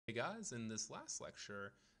guys. In this last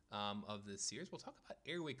lecture of this series, we'll talk about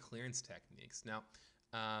airway clearance techniques. Now,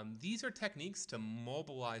 these are techniques to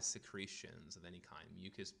mobilize secretions of any kind,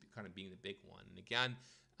 mucus kind of being the big one. And again,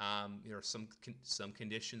 there are some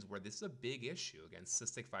conditions where this is a big issue. Again,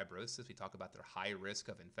 cystic fibrosis, we talk about their high risk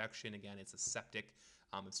of infection. Again, it's a septic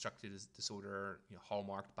obstructive disorder,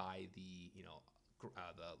 hallmarked by the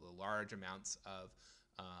large amounts of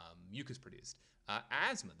mucus produced.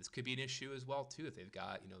 Asthma, this could be an issue as well too if they've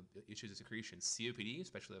got issues of secretion. COPD,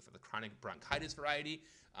 especially for the chronic bronchitis variety,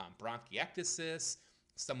 bronchiectasis,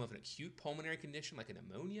 some of an acute pulmonary condition like a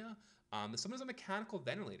pneumonia. Sometimes a mechanical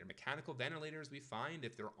ventilator. Mechanical ventilators, we find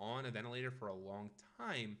if they're on a ventilator for a long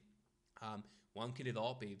time, one can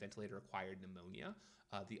develop a ventilator-acquired pneumonia.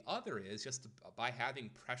 The other is just by having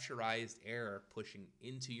pressurized air pushing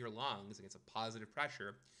into your lungs against a positive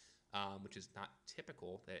pressure, which is not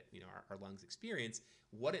typical that our lungs experience.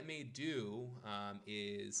 What it may do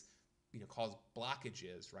is cause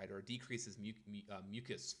blockages, right, or decreases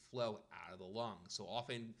mucus flow out of the lungs. So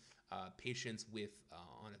often patients with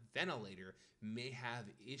on a ventilator may have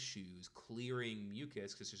issues clearing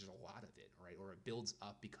mucus because there's a lot of it, right, or it builds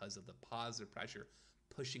up because of the positive pressure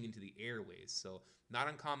pushing into the airways. So not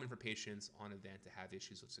uncommon for patients on a vent to have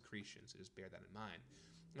issues with secretion, so just bear that in mind.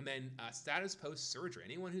 And then status post-surgery.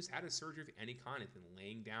 Anyone who's had a surgery of any kind has been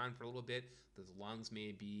laying down for a little bit, those lungs may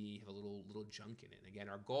have a little junk in it. And again,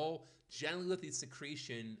 our goal generally with these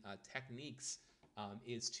secretion techniques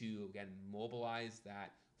is to, again, mobilize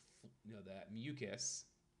that mucus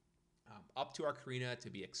up to our carina to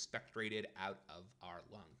be expectorated out of our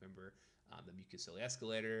lungs. Remember, the mucociliary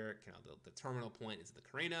escalator, the terminal point is the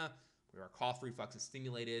carina, where our cough reflex is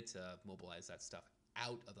stimulated to mobilize that stuff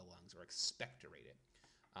out of the lungs or expectorate it.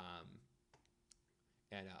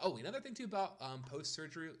 Another thing too about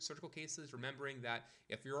surgical cases, remembering that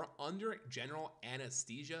if you're under general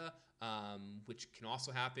anesthesia, which can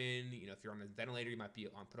also happen, if you're on a ventilator, you might be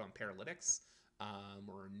put on paralytics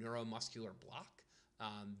or a neuromuscular block.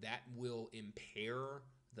 That will impair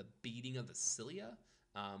the beating of the cilia,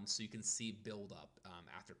 so you can see buildup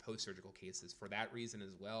after post-surgical cases. For that reason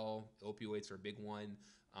as well, opioids are a big one,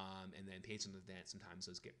 and then patients with vent, sometimes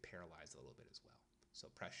those get paralyzed a little bit as well. So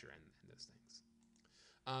pressure and those things.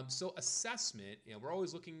 So assessment, we're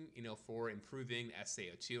always looking, for improving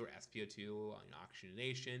SaO2 or SpO2,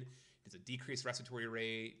 oxygenation. Does it decrease respiratory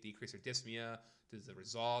rate, decrease their dyspnea? Does it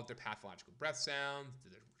resolve their pathological breath sound?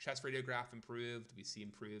 Does their chest radiograph improve? Do we see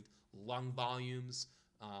improved lung volumes,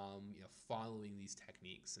 following these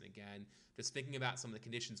techniques? And again, just thinking about some of the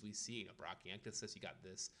conditions we see, bronchiectasis, you got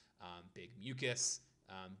this big mucus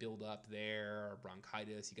build up there,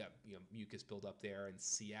 bronchitis, you got mucus build up there, and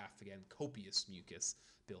CF, again, copious mucus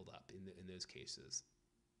build up in those cases.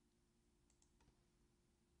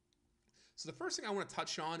 So the first thing I want to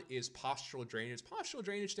touch on is postural drainage. Postural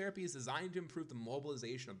drainage therapy is designed to improve the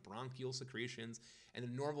mobilization of bronchial secretions and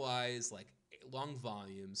to normalize lung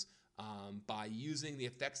volumes by using the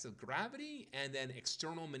effects of gravity and then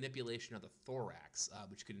external manipulation of the thorax,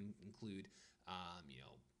 which can include,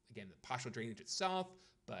 again, the postural drainage itself,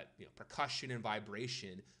 but percussion and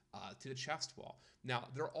vibration to the chest wall. Now,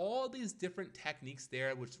 there are all these different techniques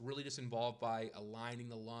there, which really just involved by aligning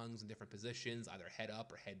the lungs in different positions, either head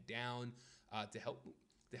up or head down,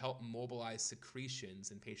 to help mobilize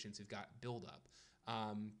secretions in patients who've got buildup.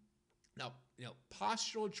 Now,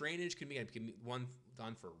 postural drainage can be one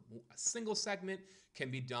done for a single segment,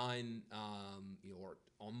 can be done or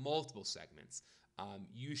on multiple segments.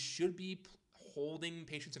 You should be holding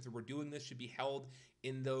patients, if we're doing this, should be held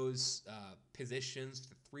in those positions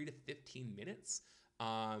for 3 to 15 minutes.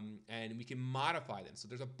 And we can modify them. So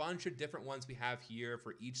there's a bunch of different ones we have here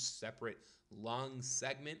for each separate lung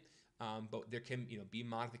segment. But there can be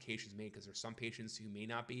modifications made because there's some patients who may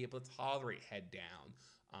not be able to tolerate head down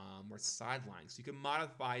or sideline. So you can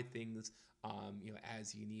modify things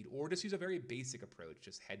as you need, or just use a very basic approach,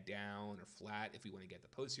 just head down or flat if we want to get the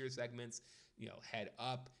posterior segments, head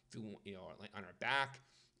up if we want, on our back,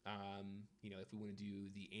 if we want to do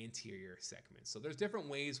the anterior segments. So there's different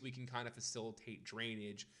ways we can kind of facilitate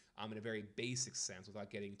drainage in a very basic sense without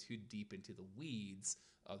getting too deep into the weeds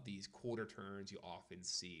of these quarter turns you often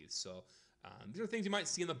see. So these are things you might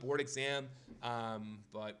see in the board exam,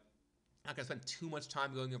 but I'm not going to spend too much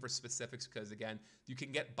time going over specifics because, again, you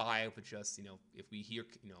can get by with just, if we hear,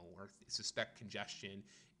 or suspect congestion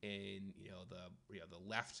in, the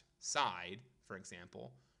left side, for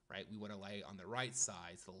example, right? We want to lay on the right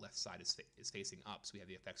side, so the left side is facing up, so we have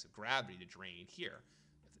the effects of gravity to drain here.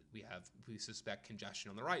 If we suspect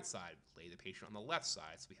congestion on the right side, lay the patient on the left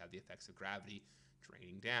side, so we have the effects of gravity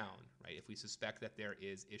draining down, right? If we suspect that there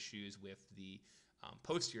is issues with the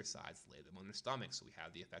posterior sides, lay them on their stomach, so we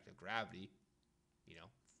have the effect of gravity,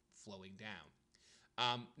 flowing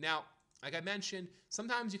down. Now, like I mentioned,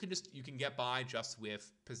 sometimes you can get by just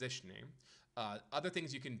with positioning. Other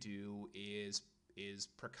things you can do is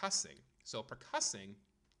percussing. So percussing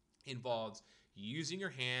involves using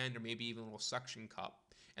your hand or maybe even a little suction cup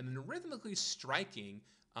and then rhythmically striking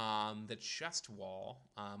the chest wall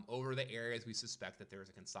over the areas we suspect that there's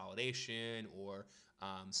a consolidation or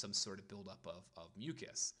some sort of buildup of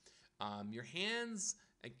mucus. Your hands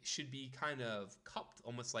should be kind of cupped,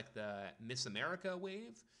 almost like the Miss America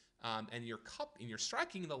wave, and you're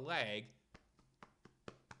striking the leg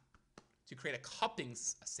to create a cupping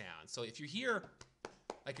sound. So if you hear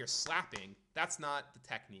like you're slapping, that's not the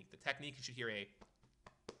technique. The technique, you should hear a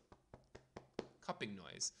cupping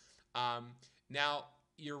noise. Now,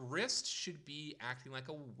 your wrist should be acting like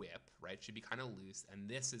a whip, right? It should be kind of loose, and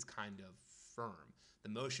this is kind of firm. The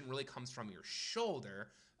motion really comes from your shoulder,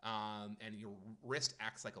 and your wrist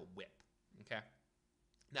acts like a whip, okay?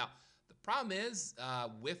 Now, the problem is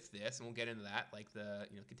with this, and we'll get into that, like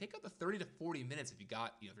it can take up to 30 to 40 minutes if if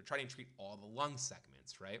you're trying to treat all the lung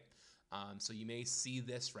segments, right? So you may see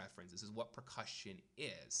this reference. This is what percussion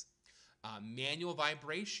is. Manual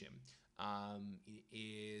vibration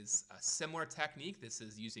is a similar technique. This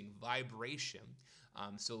is using vibration.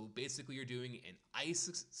 So basically you're doing an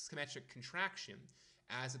ischemic contraction.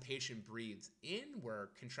 As a patient breathes in, we're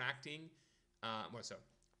contracting,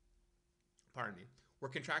 we're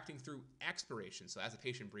contracting through expiration. So as a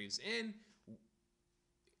patient breathes in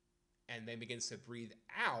and then begins to breathe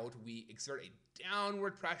out, we exert a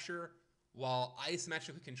downward pressure while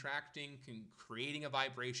isometrically contracting, creating a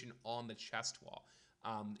vibration on the chest wall.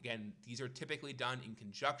 Again, these are typically done in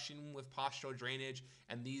conjunction with postural drainage,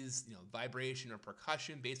 and these, vibration or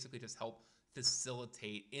percussion basically just help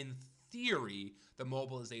facilitate, in theory, the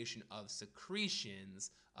mobilization of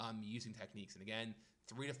secretions using techniques. And again,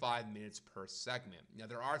 3 to 5 minutes per segment. Now,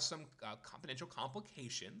 there are some potential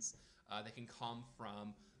complications that can come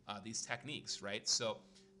from these techniques, right? So,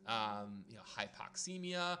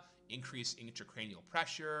 hypoxemia, increased intracranial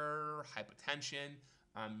pressure, hypotension,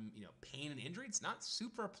 pain and injury. It's not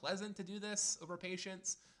super pleasant to do this over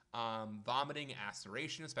patients. Vomiting,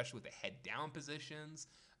 aspiration, especially with the head down positions.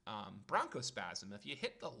 Bronchospasm. If you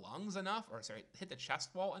hit the lungs enough, hit the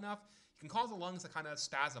chest wall enough, you can cause the lungs to kind of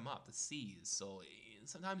spasm up, to seize. So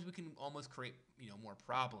sometimes we can almost create, more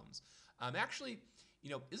problems. Actually,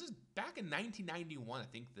 this is back in 1991. I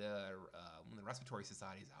think one of the respiratory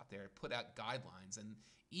societies out there put out guidelines, and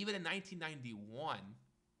even in 1991,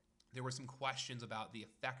 there were some questions about the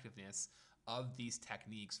effectiveness of these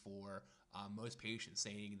techniques for most patients,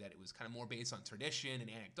 saying that it was kind of more based on tradition and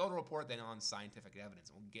anecdotal report than on scientific evidence.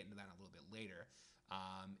 And we'll get into that a little bit later.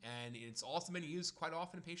 And it's also been used quite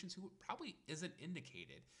often in patients who probably isn't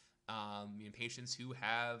indicated. In patients who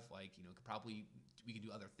have, we can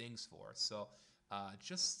do other things for. So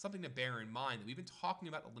just something to bear in mind that we've been talking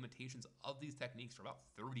about the limitations of these techniques for about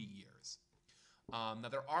 30 years. Now,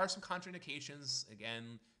 there are some contraindications.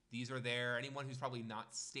 Again, these are there. Anyone who's probably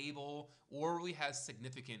not stable or really has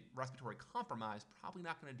significant respiratory compromise, probably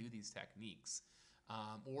not going to do these techniques.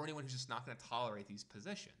 Or anyone who's just not going to tolerate these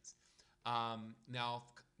positions. Now,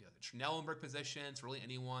 the Schnellenberg positions, really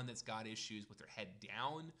anyone that's got issues with their head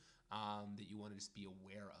down that you want to just be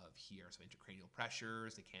aware of here. So intracranial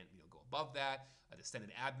pressures, they can't go above that, a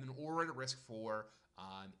distended abdomen, or at a risk for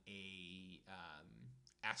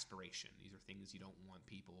aspiration. These are things you don't want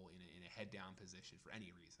people in a head down position for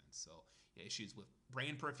any reason. So issues with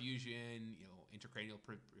brain perfusion, intracranial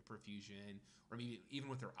perfusion, or maybe even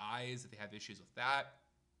with their eyes if they have issues with that,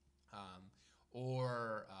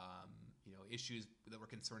 or issues that we're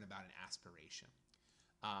concerned about in aspiration.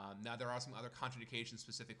 Now, there are some other contraindications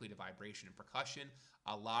specifically to vibration and percussion.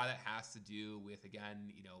 A lot of that has to do with,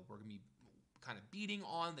 again, we're going to be kind of beating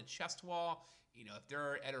on the chest wall. If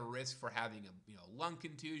they're at a risk for having a lung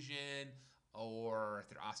contusion, or if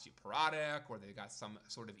they're osteoporotic, or they've got some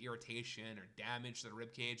sort of irritation or damage to the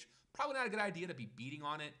rib cage, probably not a good idea to be beating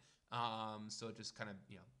on it. So just kind of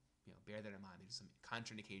bear that in mind. There's some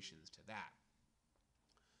contraindications to that.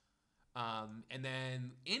 And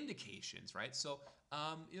then indications, right? So,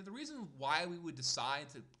 the reason why we would decide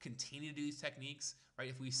to continue to do these techniques, right?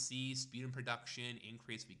 If we see sputum production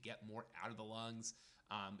increase, we get more out of the lungs.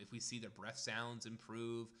 If we see their breath sounds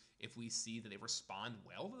improve, if we see that they respond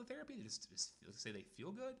well to the therapy, they just say they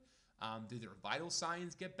feel good. Do their vital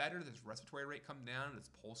signs get better? Does respiratory rate come down? Does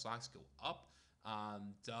pulse ox go up?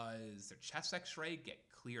 Does their chest x-ray get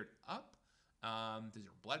cleared up? Does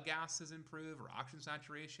your blood gases improve or oxygen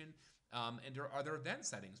saturation? And are their vent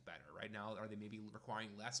settings better? Right now, are they maybe requiring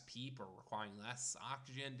less PEEP or requiring less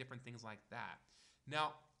oxygen, different things like that?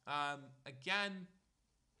 Now, again,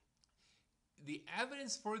 the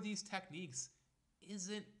evidence for these techniques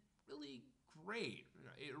isn't really great.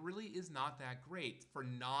 It really is not that great for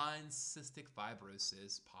non-cystic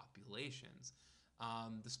fibrosis populations.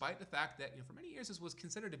 Despite the fact that for many years this was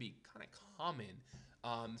considered to be kind of common,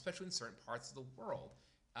 especially in certain parts of the world.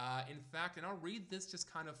 In fact, and I'll read this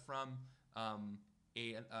just kind of from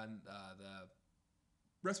the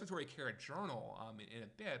Respiratory Care Journal in a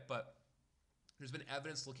bit, but there's been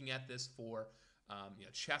evidence looking at this for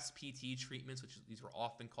chest PT treatments, which these were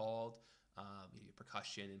often called,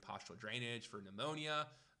 percussion and postural drainage for pneumonia,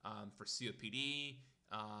 for COPD,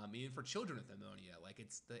 even for children with pneumonia. Like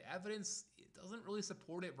the evidence, it doesn't really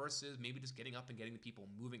support it versus maybe just getting up and getting the people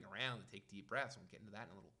moving around to take deep breaths. We'll get into that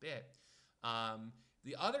in a little bit.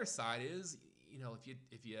 The other side is,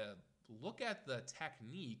 if you look at the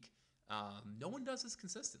technique, no one does this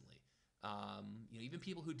consistently. Even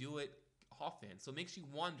people who do it often. So it makes you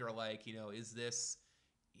wonder, is this,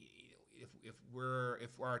 if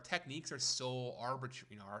our techniques are so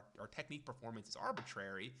arbitrary, our technique performance is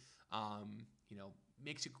arbitrary,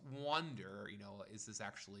 makes you wonder, is this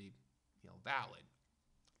actually, valid?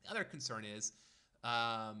 The other concern is,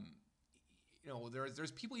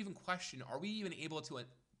 there's people even question, are we even able to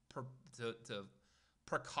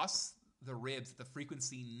percuss the ribs at the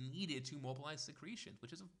frequency needed to mobilize secretions,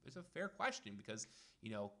 which is a fair question because,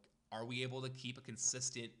 are we able to keep a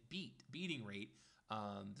consistent beating rate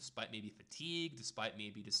despite maybe fatigue, despite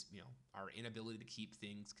maybe just, our inability to keep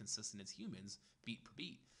things consistent as humans, beat per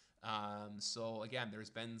beat. So again, there's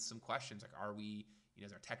been some questions like, are we,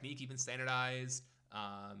 is our technique even standardized?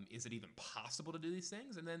 Is it even possible to do these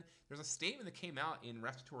things? And then there's a statement that came out in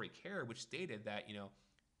Respiratory Care which stated that,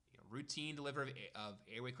 routine delivery of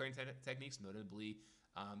airway clearing techniques, notably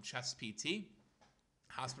chest PT,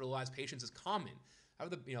 hospitalized patients is common.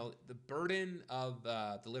 However, the burden of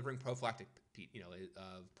delivering prophylactic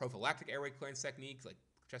airway clearance techniques like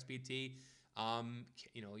chest PT,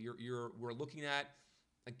 we're looking at,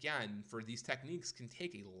 again, for these techniques can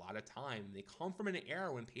take a lot of time. They come from an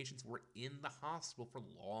era when patients were in the hospital for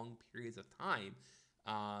long periods of time.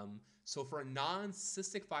 So for a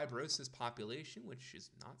non-cystic fibrosis population, which is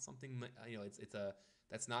not something,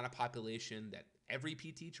 that's not a population that every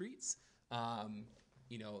PT treats.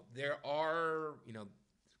 There are,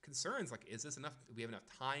 concerns like, is this enough? Do we have enough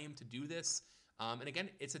time to do this? And again,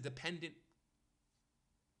 it's a dependent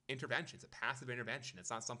intervention. It's a passive intervention. It's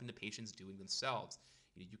not something the patient's doing themselves.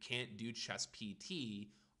 You can't do chest PT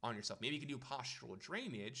on yourself. Maybe you can do postural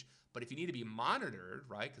drainage, but if you need to be monitored,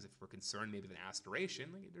 right? Because if we're concerned maybe of an aspiration,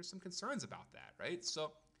 there's some concerns about that, right?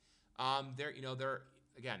 So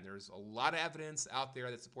there's a lot of evidence out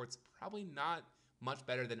there that supports probably not much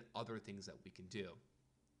better than other things that we can do.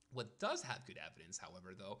 What does have good evidence,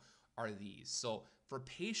 however, though, are these. So for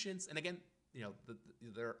patients, and again,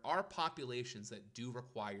 there are populations that do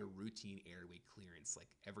require routine airway clearance like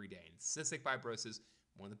every day. And cystic fibrosis,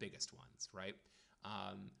 one of the biggest ones, right?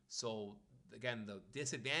 So again, the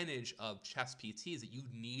disadvantage of chest PT is that you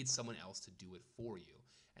need someone else to do it for you.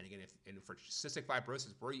 And again, for cystic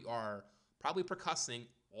fibrosis, we are probably percussing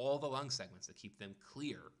all the lung segments to keep them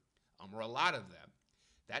clear, or a lot of them.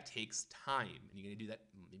 That takes time, and you're going to do that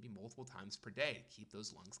maybe multiple times per day to keep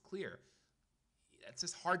those lungs clear. That's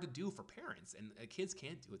just hard to do for parents, and kids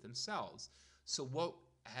can't do it themselves. So what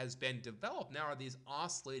has been developed now are these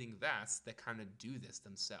oscillating vests that kind of do this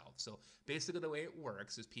themselves. So basically the way it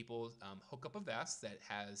works is people hook up a vest that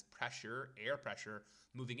has air pressure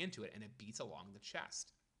moving into it, and it beats along the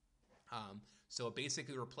chest. So it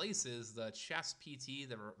basically replaces the chest PT,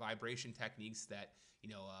 the vibration techniques that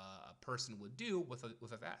a person would do with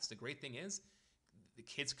a vest. The great thing is the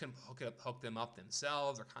kids can hook them up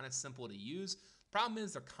themselves. They're kind of simple to use. Problem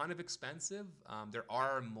is they're kind of expensive. There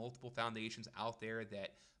are multiple foundations out there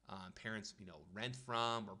that parents rent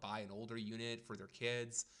from or buy an older unit for their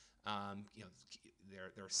kids.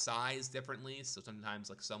 They're sized differently. So sometimes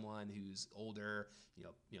like someone who's older,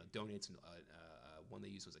 donates one they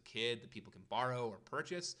used as a kid that people can borrow or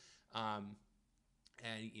purchase. And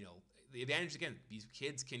the advantage, again, these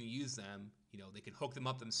kids can use them, they can hook them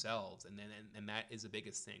up themselves, and that is the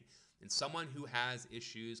biggest thing. And someone who has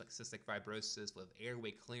issues like cystic fibrosis with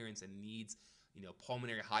airway clearance and needs,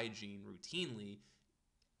 pulmonary hygiene routinely,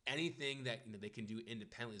 anything that they can do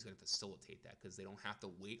independently is going to facilitate that because they don't have to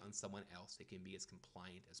wait on someone else. They can be as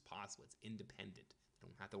compliant as possible. It's independent. They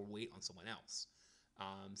don't have to wait on someone else.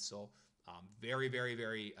 Very, very,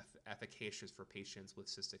 very efficacious for patients with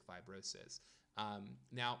cystic fibrosis.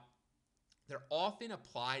 Now, They're often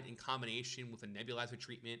applied in combination with a nebulizer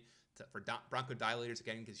treatment for bronchodilators,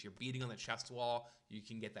 again, because you're beating on the chest wall, you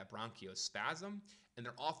can get that bronchospasm, and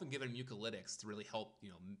they're often given mucolytics to really help,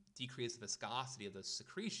 decrease the viscosity of those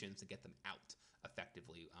secretions to get them out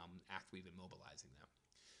effectively after we've been immobilizing them.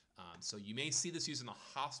 So you may see this used in the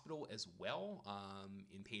hospital as well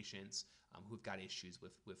in patients who've got issues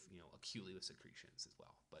with acutely with secretions as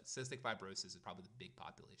well. But cystic fibrosis is probably the big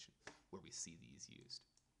population where we see these used.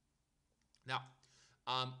 Now,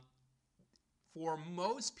 for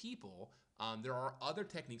most people, there are other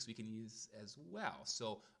techniques we can use as well.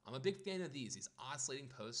 So I'm a big fan of these oscillating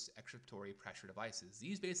post-expiratory pressure devices.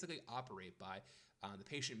 These basically operate by the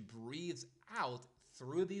patient breathes out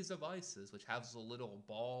through these devices, which has a little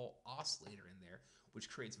ball oscillator in there, which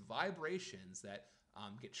creates vibrations that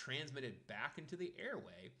get transmitted back into the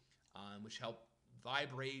airway, which help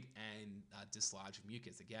vibrate and dislodge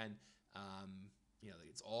mucus. Again,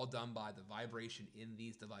 it's all done by the vibration in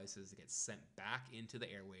these devices that gets sent back into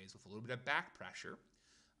the airways with a little bit of back pressure,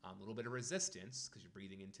 a little bit of resistance because you're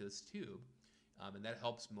breathing into this tube, and that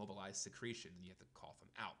helps mobilize secretion, and you have to cough them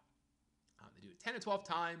out. They do it 10 to 12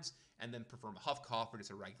 times and then perform a huff cough or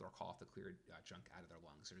just a regular cough to clear junk out of their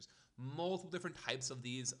lungs. There's multiple different types of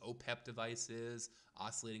these OPEP devices,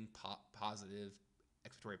 oscillating positive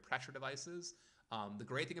expiratory pressure devices. The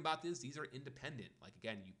great thing about these are independent. Like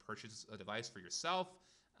again, you purchase a device for yourself,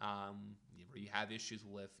 where you have issues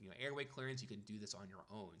with airway clearance, you can do this on your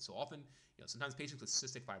own. So often, sometimes patients with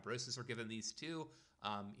cystic fibrosis are given these too,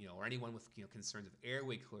 or anyone with concerns of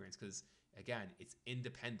airway clearance, because again, it's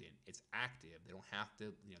independent, it's active. They don't have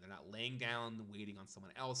to, they're not laying down waiting on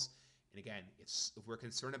someone else. And again, if we're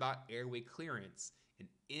concerned about airway clearance, an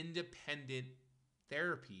independent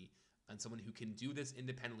therapy and someone who can do this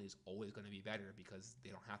independently is always going to be better because they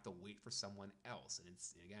don't have to wait for someone else. And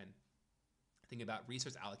it's, again, think about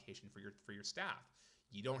resource allocation for your staff.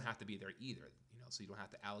 You don't have to be there either, so you don't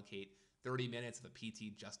have to allocate 30 minutes of a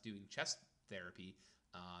PT just doing chest therapy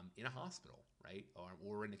in a hospital, right?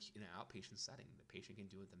 Or in an outpatient setting. The patient can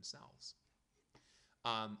do it themselves.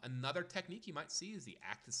 Another technique you might see is the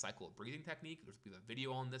active cycle of breathing technique. There's a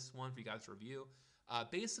video on this one for you guys to review.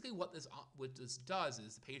 Basically, what this does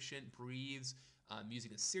is the patient breathes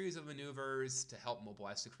using a series of maneuvers to help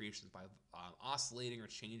mobilize secretions by oscillating or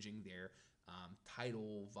changing their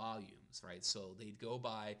tidal volumes, right? So they'd go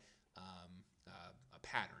by a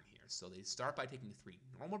pattern here. So they start by taking 3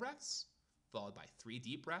 normal breaths, followed by 3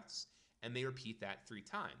 deep breaths, and they repeat that 3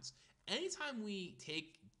 times. Anytime we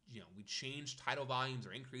take, we change tidal volumes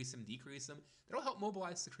or increase them, decrease them, that'll help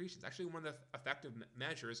mobilize secretions. Actually, one of the effective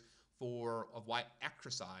measures of why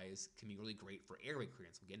exercise can be really great for airway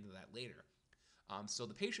clearance. We'll get into that later. So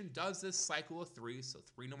the patient does this cycle of 3, so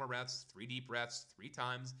 3 normal breaths, 3 deep breaths, 3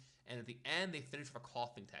 times, and at the end they finish with a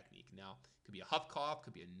coughing technique. Now, it could be a huff cough,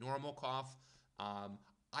 could be a normal cough.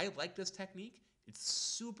 I like this technique. It's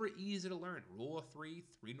super easy to learn. Rule of 3,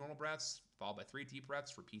 3 normal breaths, followed by 3 deep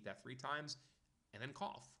breaths, repeat that 3 times, and then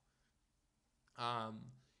cough.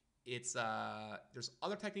 There's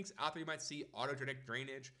other techniques out there you might see, autogenic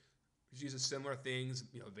drainage, which uses similar things,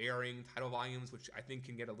 varying tidal volumes, which I think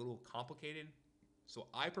can get a little complicated. So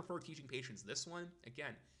I prefer teaching patients this one.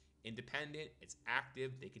 Again, independent, it's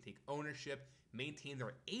active, they can take ownership, maintain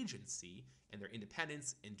their agency and their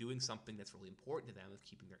independence in doing something that's really important to them of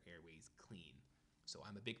keeping their airways clean. So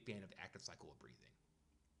I'm a big fan of the active cycle of breathing.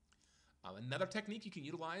 Another technique you can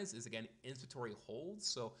utilize is, again, inspiratory holds.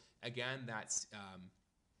 So again, that's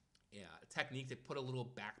a technique to put a little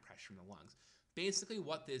back pressure in the lungs. Basically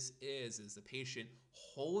what this is the patient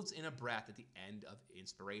holds in a breath at the end of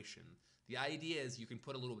inspiration. The idea is you can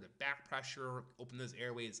put a little bit of back pressure, open those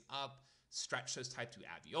airways up, stretch those type 2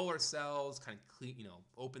 alveolar cells, kind of clean,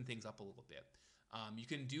 open things up a little bit. You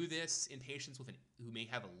can do this in patients who may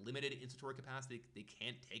have a limited inspiratory capacity. They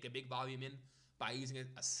can't take a big volume in by using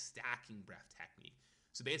a stacking breath technique.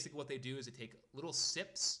 So basically what they do is they take little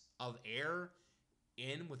sips of air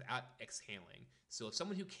in without exhaling. So if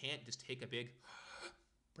someone who can't just take a big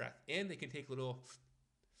breath in, they can take little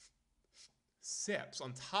sips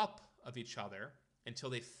on top of each other until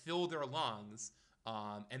they fill their lungs,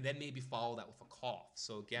 and then maybe follow that with a cough.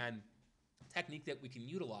 So again, technique that we can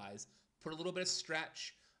utilize, put a little bit of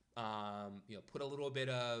stretch, put a little bit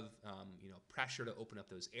of pressure to open up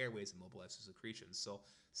those airways and mobilize the secretions. So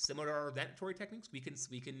similar to our ventilatory techniques,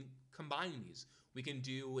 we can combine these. We can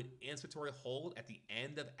do an inspiratory hold at the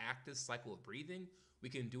end of active cycle of breathing. We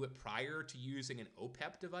can do it prior to using an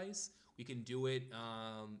OPEP device. We can do it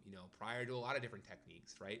prior to a lot of different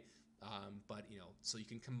techniques, right? So you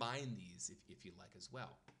can combine these if you like as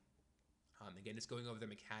well. Again, just going over the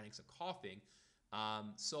mechanics of coughing.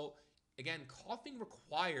 So again, coughing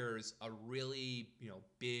requires a really,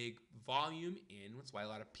 big volume in. That's why a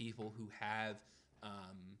lot of people who have,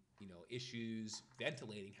 issues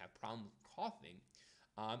ventilating have problems with coughing.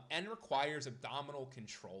 And it requires abdominal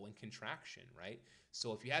control and contraction, right?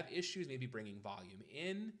 So if you have issues, maybe bringing volume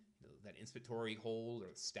in, that inspiratory hold or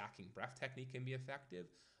stacking breath technique can be effective.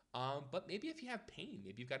 But maybe if you have pain,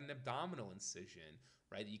 maybe you've got an abdominal incision,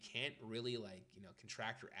 right? You can't really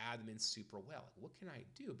contract your abdomen super well. Like, what can I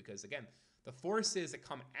do? Because again, the forces that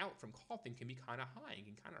come out from coughing can be kind of high and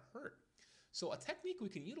can kind of hurt. So a technique we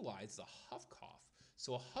can utilize is a huff cough.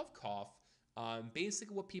 So a huff cough,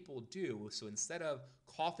 basically what people do, so instead of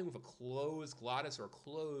coughing with a closed glottis or a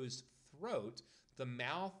closed throat, the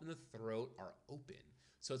mouth and the throat are open.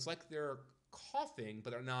 So it's like they're coughing,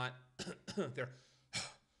 but they're not, they're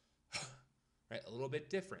right, a little bit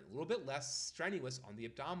different, a little bit less strenuous on the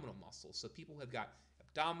abdominal muscles. So people who have got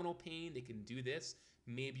abdominal pain, they can do this.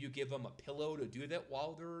 Maybe you give them a pillow to do that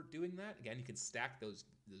while they're doing that. Again, you can stack those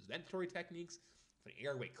ventilatory techniques, an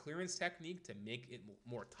airway clearance technique to make it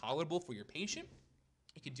more tolerable for your patient.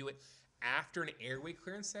 You can do it after an airway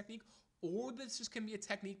clearance technique, or this just can be a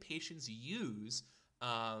technique patients use,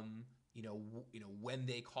 when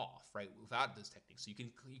they cough, right, without those techniques. So you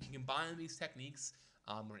can combine these techniques.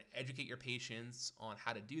 We're going to educate your patients on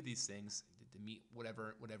how to do these things to meet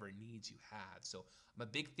whatever needs you have. So I'm a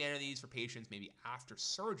big fan of these for patients maybe after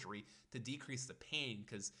surgery to decrease the pain,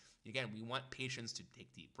 because again, we want patients to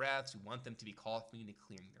take deep breaths. We want them to be coughing and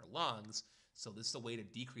clearing their lungs. So this is a way to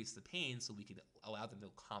decrease the pain so we can allow them to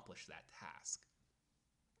accomplish that task.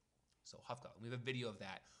 So huff cough. We have a video of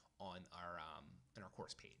that on our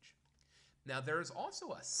course page. Now there's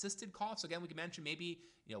also assisted cough. So again, we can mention maybe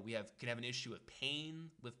we can have an issue of pain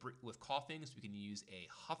with coughing, so we can use a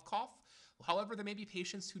huff cough. However, there may be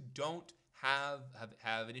patients who don't have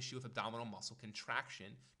an issue with abdominal muscle contraction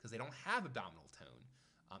because they don't have abdominal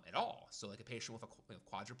tone at all. So like a patient with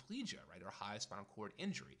a quadriplegia, right, or high spinal cord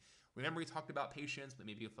injury. Remember we talked about patients, but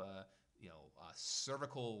maybe with a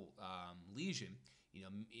cervical lesion.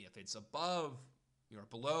 If it's above or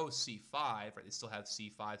below C5, right, they still have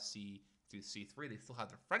C5, C through C3. They still have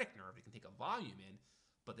their phrenic nerve. They can take a volume in,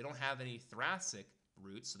 but they don't have any thoracic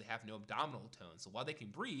roots, so they have no abdominal tone. So while they can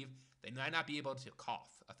breathe, they might not be able to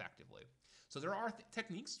cough effectively. So there are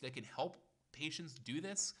techniques that can help patients do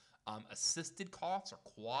this. Assisted coughs or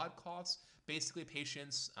quad coughs. Basically,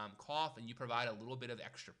 patients cough, and you provide a little bit of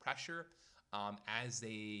extra pressure as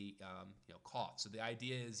they cough. So the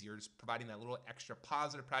idea is you're just providing that little extra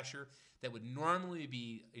positive pressure that would normally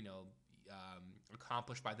be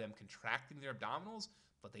accomplished by them contracting their abdominals,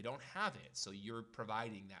 but they don't have it. So you're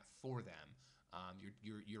providing that for them.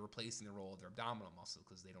 You're replacing the role of their abdominal muscle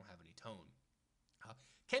because they don't have any tone.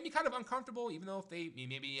 Can be kind of uncomfortable, even though if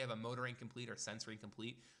maybe have a motor incomplete or sensory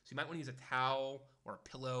incomplete. So you might want to use a towel or a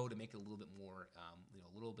pillow to make it a little bit more,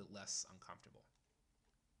 a little bit less uncomfortable.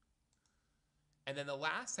 And then the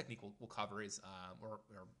last technique we'll cover is, or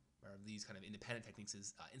these kind of independent techniques,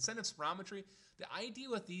 is incentive spirometry. The idea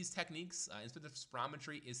with these techniques, incentive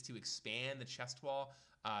spirometry, is to expand the chest wall.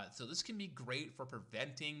 So this can be great for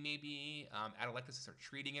preventing maybe atelectasis or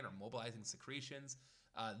treating it or mobilizing secretions.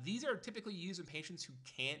 These are typically used in patients who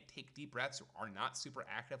can't take deep breaths or are not super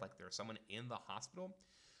active, like there's someone in the hospital.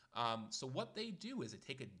 So what they do is they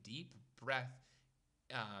take a deep breath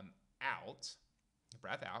out,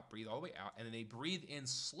 breathe all the way out, and then they breathe in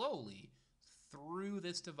slowly through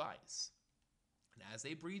this device. And as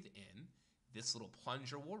they breathe in, this little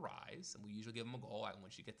plunger will rise, and we usually give them a goal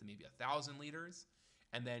once you get to maybe 1,000 liters.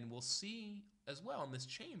 And then we'll see as well in this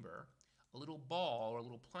chamber a little ball or a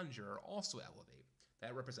little plunger also elevate.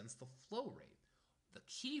 That represents the flow rate. The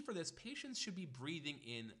key for this, patients should be breathing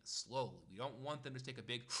in slowly. We don't want them to take a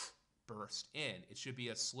big burst in. It should be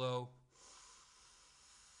a slow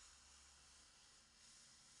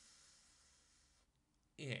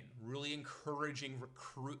in, really encouraging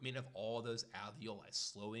recruitment of all those alveoli,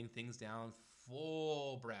 slowing things down,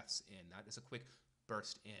 full breaths in, not just a quick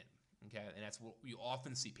burst in. Okay, and that's what you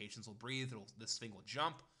often see. Patients will breathe, this thing will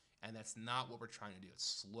jump, and that's not what we're trying to do.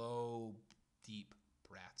 It's slow, deep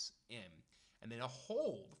breaths in. And then a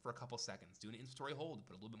hold for a couple seconds. Do an inspiratory hold to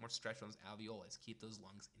put a little bit more stretch on those alveoli, keep those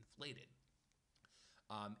lungs inflated.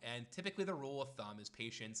 And typically the rule of thumb is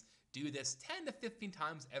patients do this 10 to 15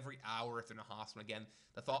 times every hour if they're in a hospital. Again,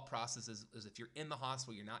 the thought process is if you're in the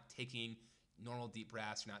hospital, you're not taking normal deep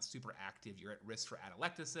breaths, you're not super active, you're at risk for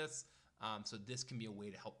atelectasis. So this can be a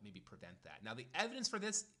way to help maybe prevent that. Now the evidence for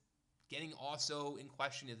this getting also in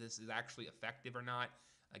question if this is actually effective or not.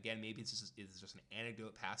 Again, maybe it's just an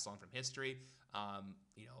anecdote passed on from history.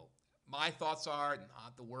 My thoughts are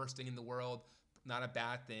not the worst thing in the world. not a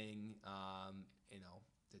bad thing,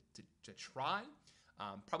 to try.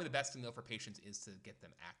 Probably the best thing though for patients is to get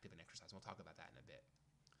them active and exercise. We'll talk about that in a bit.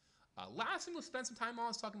 Last thing we'll spend some time on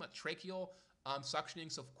is talking about tracheal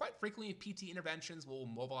suctioning. So quite frequently, PT interventions will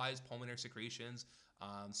mobilize pulmonary secretions.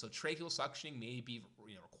 So tracheal suctioning may be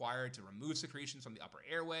required to remove secretions from the upper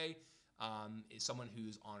airway. Is someone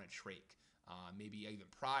who's on a trach, maybe even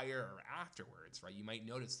prior or afterwards, right? You might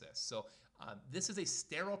notice this. So this is a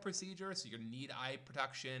sterile procedure, so you're gonna need eye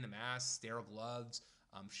protection, a mask, sterile gloves.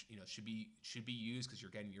 Should be used because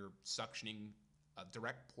you're suctioning a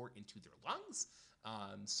direct port into their lungs.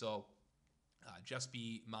 Just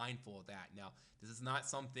be mindful of that. Now, this is not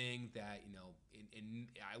something that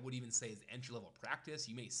I would even say is entry level practice.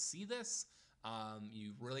 You may see this.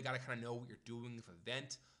 You really got to kind of know what you're doing with a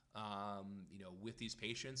vent. With these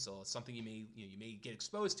patients, so it's something you may get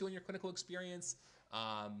exposed to in your clinical experience.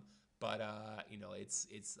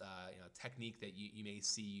 It's a technique that you may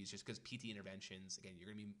see used just because PT interventions. Again,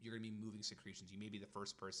 you're gonna be moving secretions. You may be the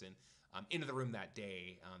first person into the room that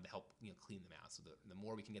day to help clean them out. So the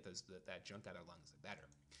more we can get that junk out of our lungs, the better.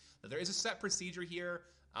 Now, there is a set procedure here.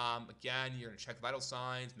 Again, you're gonna check vital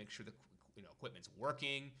signs, make sure the equipment's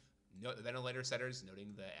working. Note the ventilator setters,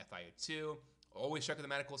 noting the FiO2. Always check with the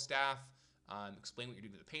medical staff. Explain what you're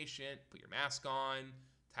doing to the patient. Put your mask on.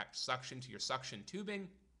 Attach suction to your suction tubing.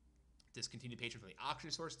 Discontinue the patient from the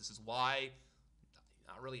oxygen source. This is why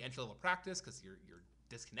not really entry-level practice, because you're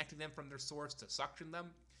disconnecting them from their source to suction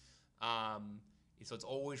them. So it's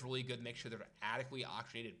always really good to make sure they're adequately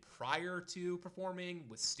oxygenated prior to performing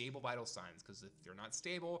with stable vital signs, because if they're not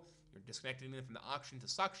stable, you're disconnecting them from the oxygen to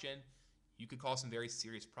suction, you could cause some very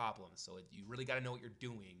serious problems. So you really got to know what you're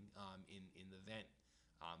doing in the vent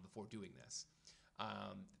before doing this.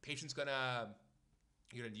 The patient's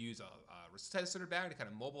you're going to use a resuscitator bag to kind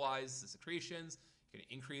of mobilize the secretions. You're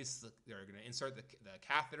going to they're going to insert the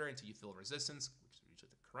catheter until you feel resistance, which is usually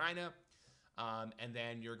the carina. And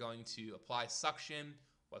then you're going to apply suction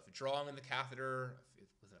while withdrawing in the catheter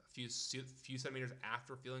with a few centimeters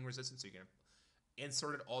after feeling resistance. So you're going to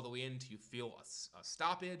insert it all the way in until you feel a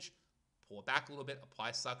stoppage. Pull it back a little bit,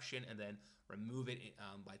 apply suction, and then remove it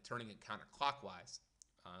by turning it counterclockwise.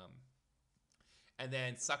 And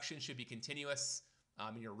then suction should be continuous,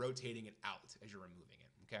 and you're rotating it out as you're removing it,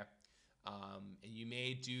 okay? And you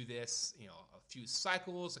may do this, a few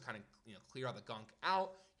cycles to kind of, clear all the gunk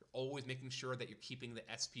out. You're always making sure that you're keeping the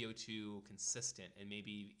SpO2 consistent and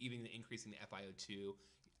maybe even increasing the FiO2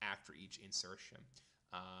 after each insertion.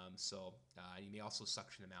 You may also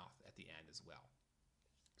suction the mouth at the end as well.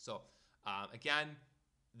 So again,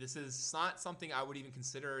 this is not something I would even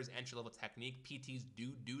consider as entry-level technique. PTs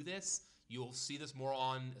do this. You'll see this more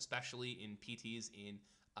especially in PTs in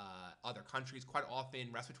other countries. Quite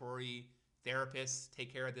often, respiratory therapists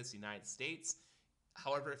take care of this in the United States.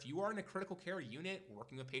 However, if you are in a critical care unit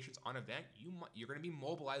working with patients on a vent, you're going to be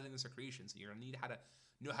mobilizing the secretions. So you're going to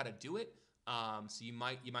know how to do it. So you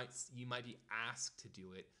might be asked to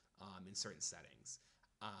do it in certain settings.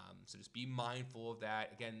 So just be mindful of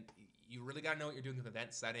that. Again, you really got to know what you're doing in the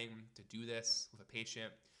vent setting to do this with a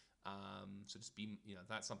patient. So just be,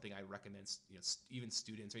 that's something I recommend, even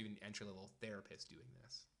students or even entry-level therapists doing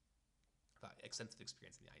this. Extensive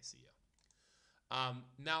experience in the ICU.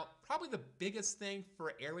 Now, probably the biggest thing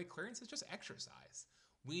for airway clearance is just exercise.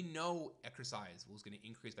 We know exercise is going to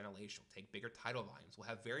increase ventilation. We'll take bigger tidal volumes. We'll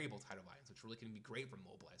have variable tidal volumes, which really can be great for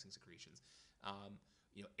mobilizing secretions.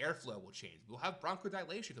 Airflow will change. We'll have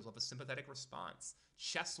bronchodilation because we'll have a sympathetic response.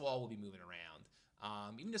 Chest wall will be moving around.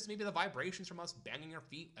 Even just maybe the vibrations from us banging our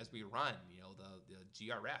feet as we run, the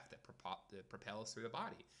GRF that propels through the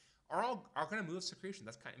body, are going to move secretion.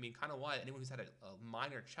 That's kind of why anyone who's had a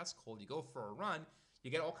minor chest cold, you go for a run,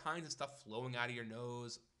 you get all kinds of stuff flowing out of your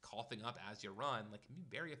nose, coughing up as you run, can be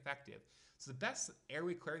very effective. So the best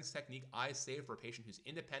airway clearance technique I say for a patient who's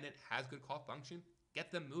independent, has good cough function,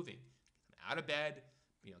 get them moving, get them out of bed,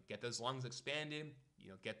 get those lungs expanded,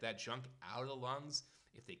 get that junk out of the lungs.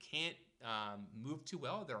 If they can't move too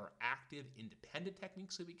well, there are active independent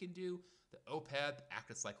techniques that we can do. The OPEP,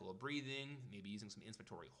 active cycle of breathing, maybe using some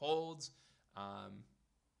inspiratory holds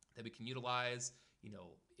that we can utilize.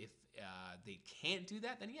 If they can't do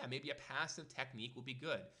that, then maybe a passive technique will be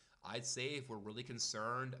good. I'd say if we're really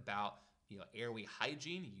concerned about airway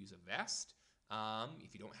hygiene, use a vest.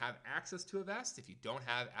 If you don't have access to a vest, if you don't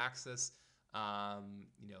have access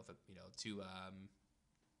to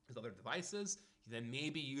other devices, then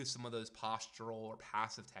maybe use some of those postural or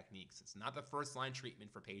passive techniques. It's not the first line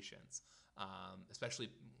treatment for patients, especially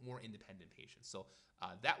more independent patients. So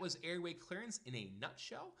that was airway clearance in a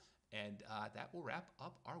nutshell, and that will wrap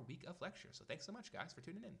up our week of lecture. So thanks so much, guys, for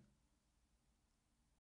tuning in.